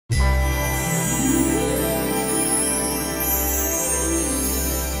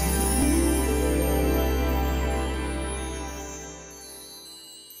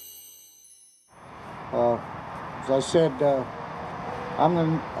I said,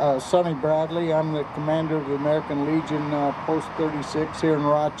 I'm Sonny Bradley. I'm the commander of the American Legion Post 36 here in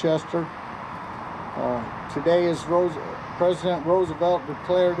Rochester. Today is President Roosevelt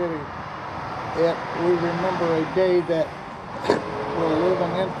declared it. We remember a day that will live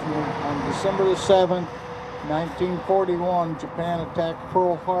in infamy. On December the 7th, 1941, Japan attacked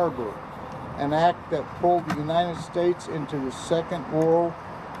Pearl Harbor, an act that pulled the United States into the Second World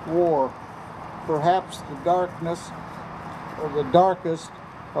War, perhaps the darkest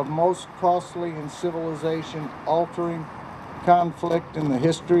of most costly and civilization-altering conflict in the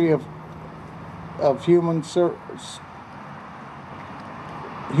history of human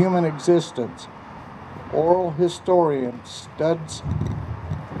existence. Oral historian Studs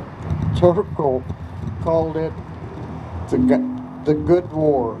Terkel called it the Good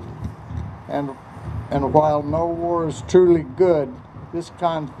War. And while no war is truly good, this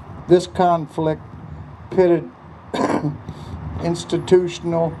conflict pitted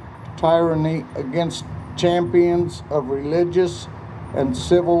institutional tyranny against champions of religious and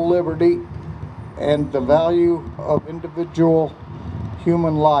civil liberty and the value of individual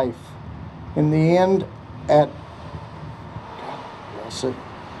human life. In the end, at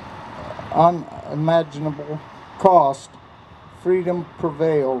unimaginable cost, freedom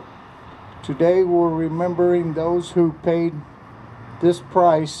prevailed. Today we're remembering those who paid this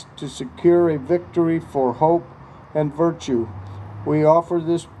price to secure a victory for hope and virtue. We offer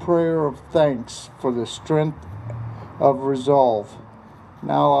this prayer of thanks for the strength of resolve.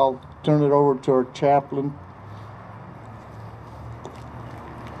 Now I'll turn it over to our chaplain.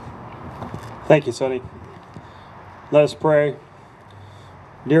 Thank you, Sonny. Let us pray.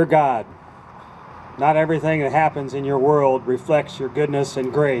 Dear God, not everything that happens in your world reflects your goodness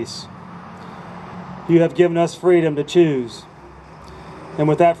and grace. You have given us freedom to choose. And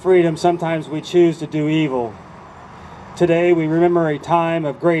with that freedom, sometimes we choose to do evil. Today, we remember a time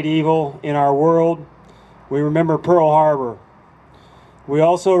of great evil in our world. We remember Pearl Harbor. We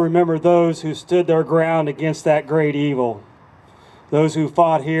also remember those who stood their ground against that great evil. Those who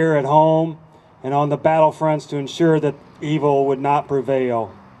fought here at home and on the battlefronts to ensure that evil would not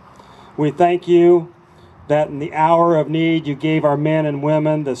prevail. We thank you that in the hour of need, you gave our men and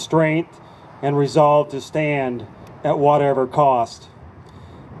women the strength and resolve to stand at whatever cost.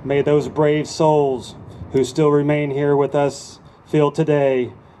 May those brave souls who still remain here with us feel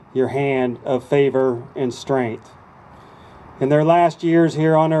today your hand of favor and strength. In their last years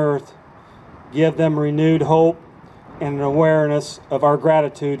here on earth, give them renewed hope and an awareness of our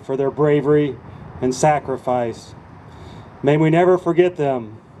gratitude for their bravery and sacrifice. May we never forget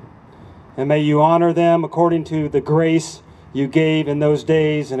them, and may you honor them according to the grace you gave in those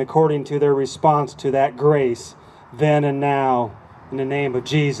days and according to their response to that grace then and now. In the name of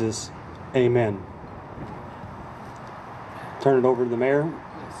Jesus, amen. Turn it over to the mayor.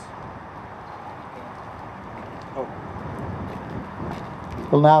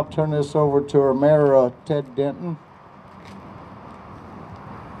 We'll now turn this over to our mayor, Ted Denton.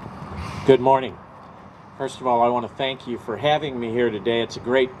 Good morning. First of all, I want to thank you for having me here today. It's a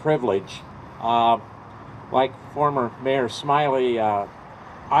great privilege. Like former Mayor Smiley,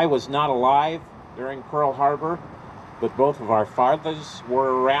 I was not alive during Pearl Harbor, but both of our fathers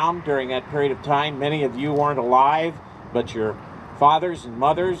were around during that period of time. Many of you weren't alive, but your fathers and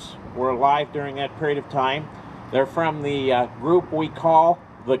mothers were alive during that period of time. They're from the group we call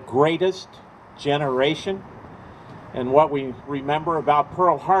the Greatest Generation. And what we remember about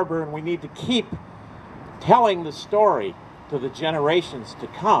Pearl Harbor, and we need to keep telling the story to the generations to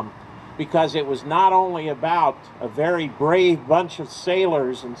come, because it was not only about a very brave bunch of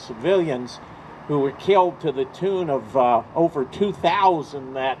sailors and civilians who were killed to the tune of over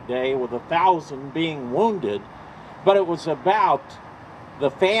 2,000 that day, with 1,000 being wounded, but it was about the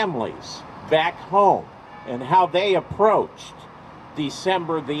families back home and how they approached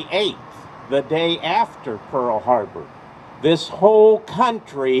December the 8th, the day after Pearl Harbor. This whole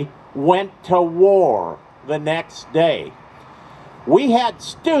country went to war the next day. We had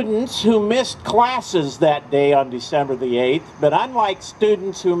students who missed classes that day on December the 8th, but unlike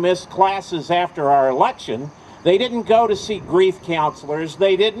students who missed classes after our election, they didn't go to see grief counselors,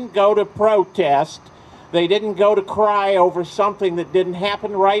 they didn't go to protest, they didn't go to cry over something that didn't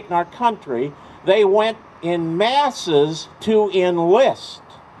happen right in our country. They went in masses to enlist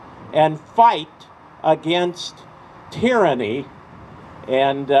and fight against tyranny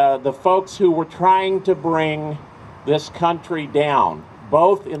and the folks who were trying to bring this country down,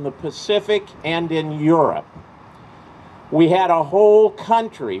 both in the Pacific and in Europe. We had a whole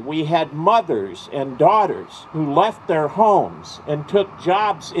country. We had mothers and daughters who left their homes and took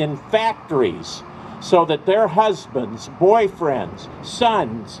jobs in factories so that their husbands, boyfriends,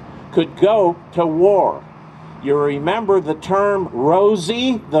 sons could go to war. You remember the term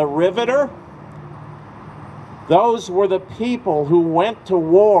Rosie the Riveter? Those were the people who went to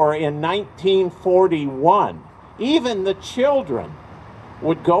war in 1941. Even the children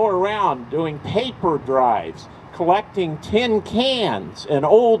would go around doing paper drives, collecting tin cans and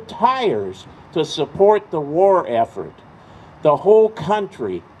old tires to support the war effort. The whole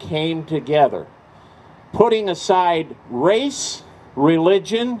country came together, putting aside race,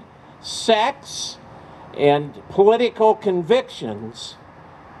 religion, sex, and political convictions.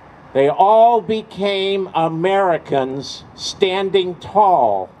 They all became Americans standing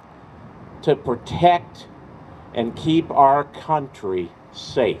tall to protect and keep our country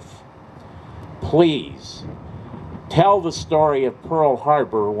safe. Please tell the story of Pearl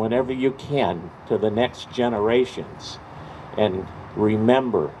Harbor whenever you can to the next generations. And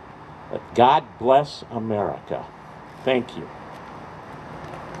remember that God bless America. Thank you.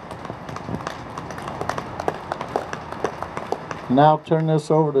 Now turn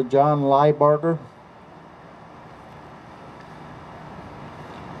this over to John Liebarger.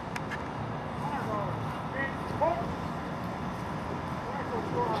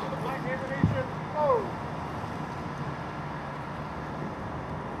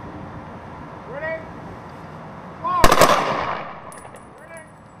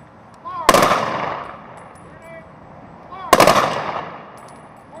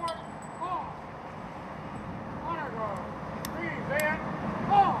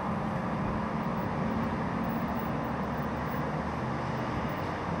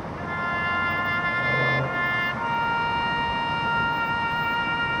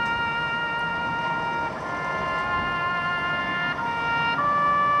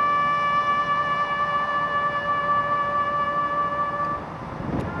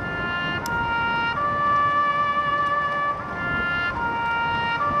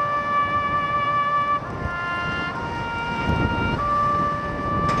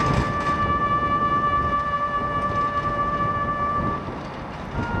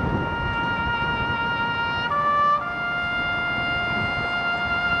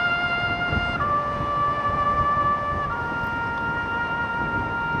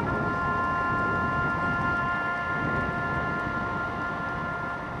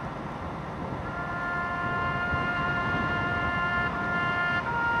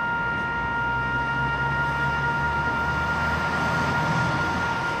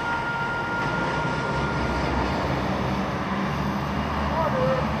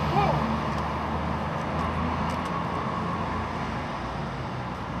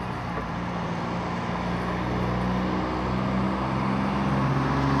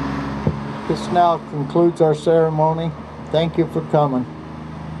 This now concludes our ceremony. Thank you for coming.